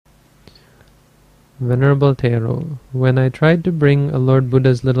Venerable Teiro, when I tried to bring a Lord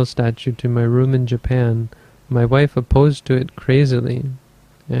Buddha's little statue to my room in Japan, my wife opposed to it crazily,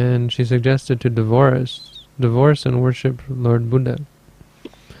 and she suggested to divorce and worship Lord Buddha.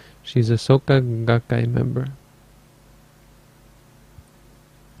 She's a Soka Gakkai member.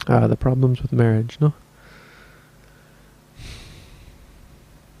 The problems with marriage, no?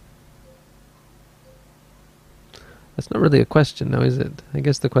 That's not really a question now, is it? I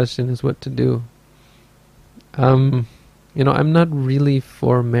guess the question is what to do. I'm not really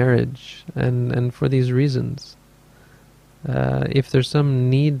for marriage, and for these reasons. If there's some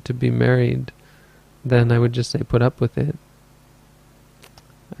need to be married, then I would just say put up with it.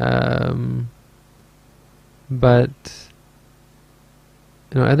 But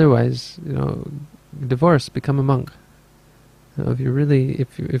otherwise, divorce, become a monk. If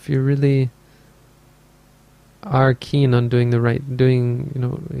you really are keen on doing the right,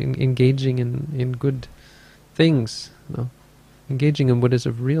 engaging in good things, engaging in what is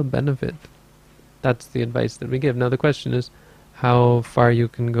of real benefit. That's the advice that we give. Now the question is how far you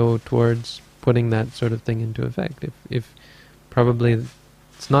can go towards putting that sort of thing into effect. If probably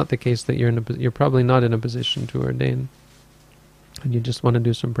it's not the case that you're probably not in a position to ordain, and you just want to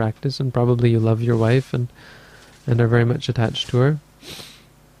do some practice, and probably you love your wife and are very much attached to her.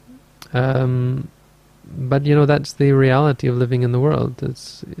 But that's the reality of living in the world.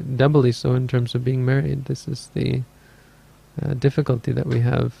 It's doubly so in terms of being married. This is the difficulty that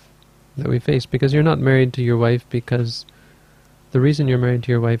we face, because you're not married to your wife because the reason you're married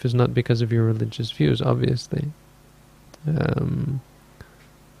to your wife is not because of your religious views, obviously.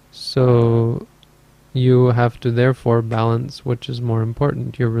 So you have to therefore balance which is more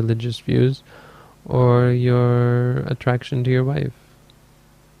important, your religious views or your attraction to your wife.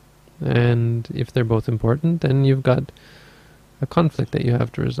 And if they're both important, then you've got a conflict that you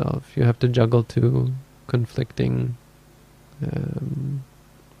have to resolve. You have to juggle two conflicting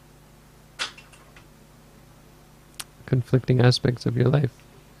aspects of your life.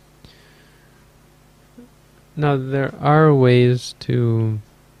 Now there are ways to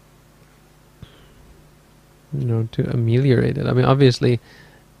to ameliorate it. I mean, obviously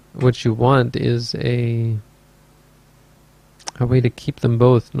what you want is a way to keep them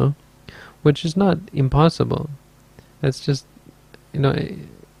both, no? Which is not impossible. It's just,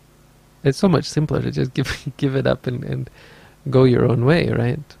 it's so much simpler to just give it up and go your own way,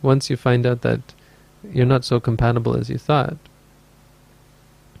 right? Once you find out that you're not so compatible as you thought.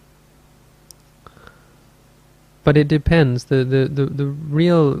 But it depends. The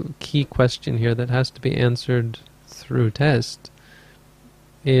real key question here that has to be answered through test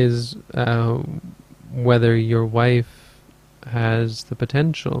is whether your wife has the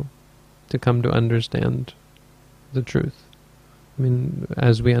potential to come to understand the truth. I mean,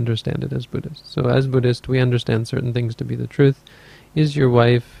 as we understand it as Buddhists. So as Buddhists, we understand certain things to be the truth. Is your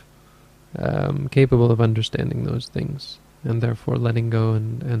wife capable of understanding those things, and therefore letting go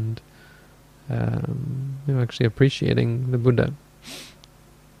and actually appreciating the Buddha?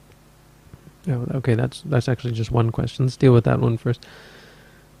 Okay, that's actually just one question. Let's deal with that one first.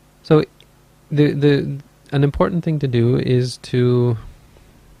 So an important thing to do is to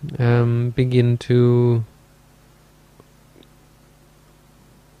begin to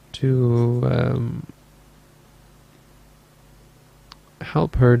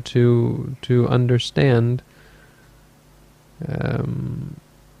help her to understand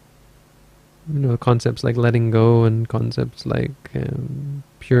concepts like letting go and concepts like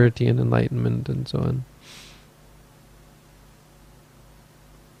purity and enlightenment and so on.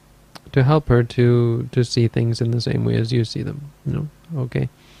 To help her to see things in the same way as you see them, okay.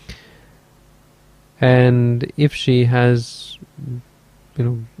 And if she has,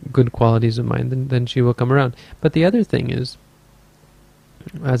 good qualities of mind, then she will come around. But the other thing is,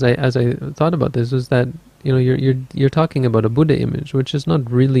 as I thought about this, was that you're talking about a Buddha image, which is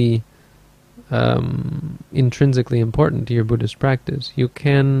not really intrinsically important to your Buddhist practice. You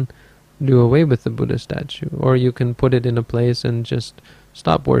can do away with the Buddha statue, or you can put it in a place and just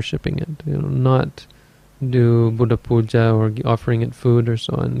stop worshipping it. Not do Buddha puja or offering it food or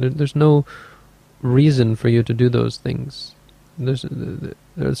so on. There's no reason for you to do those things. There's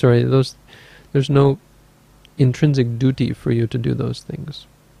no intrinsic duty for you to do those things.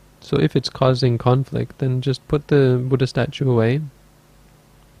 So if it's causing conflict, then just put the Buddha statue away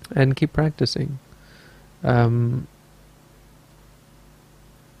and keep practicing. So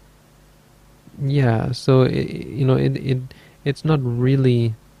it's not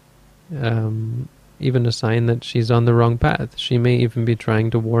really even a sign that she's on the wrong path. She may even be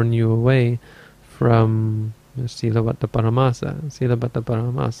trying to warn you away from Silabbata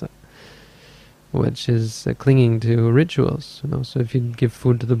Paramasa. which is clinging to rituals. So if you give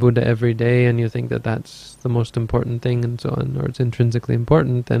food to the Buddha every day and you think that that's the most important thing and so on, or it's intrinsically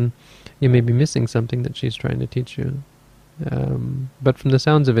important, then you may be missing something that she's trying to teach you. But from the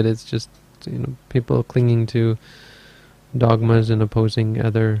sounds of it, it's just people clinging to dogmas and opposing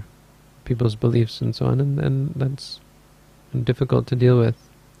other people's beliefs and so on, and that's difficult to deal with.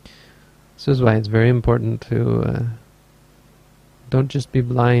 This is why it's very important to don't just be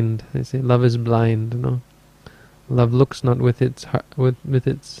blind. They say love is blind. Love looks not with its heart, with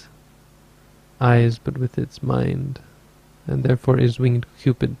its eyes, but with its mind, and therefore is winged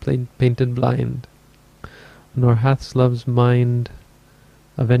Cupid painted blind. Nor hath love's mind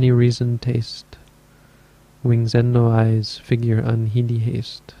of any reason taste. Wings and no eyes, figure unheedy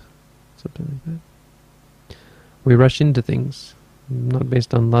haste. Something like that. We rush into things, not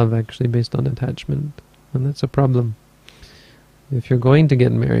based on love, actually based on attachment, and that's a problem. If you're going to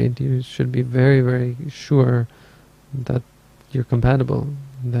get married, you should be very, very sure that you're compatible,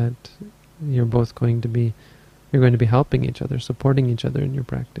 that you're going to be helping each other, supporting each other in your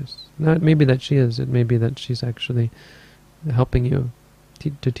practice. Now, it may be that she is. It may be that she's actually helping you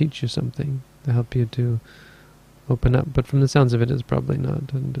to teach you something, to help you to open up. But from the sounds of it, it's probably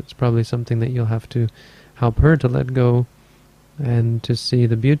not, and it's probably something that you'll have to help her to let go and to see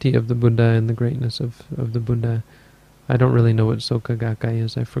the beauty of the Buddha and the greatness of the Buddha. I don't really know what Soka Gakkai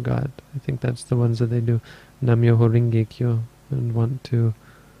is, I forgot. I think that's the ones that they do Nam-myoho Renge-kyo and want to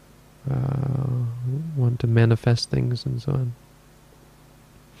manifest things and so on.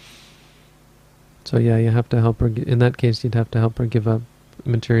 So yeah, you have to help her, in that case you'd have to help her give up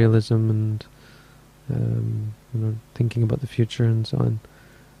materialism and thinking about the future and so on.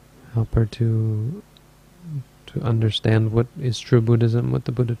 Help her to understand what is true Buddhism, what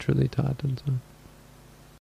the Buddha truly taught and so on.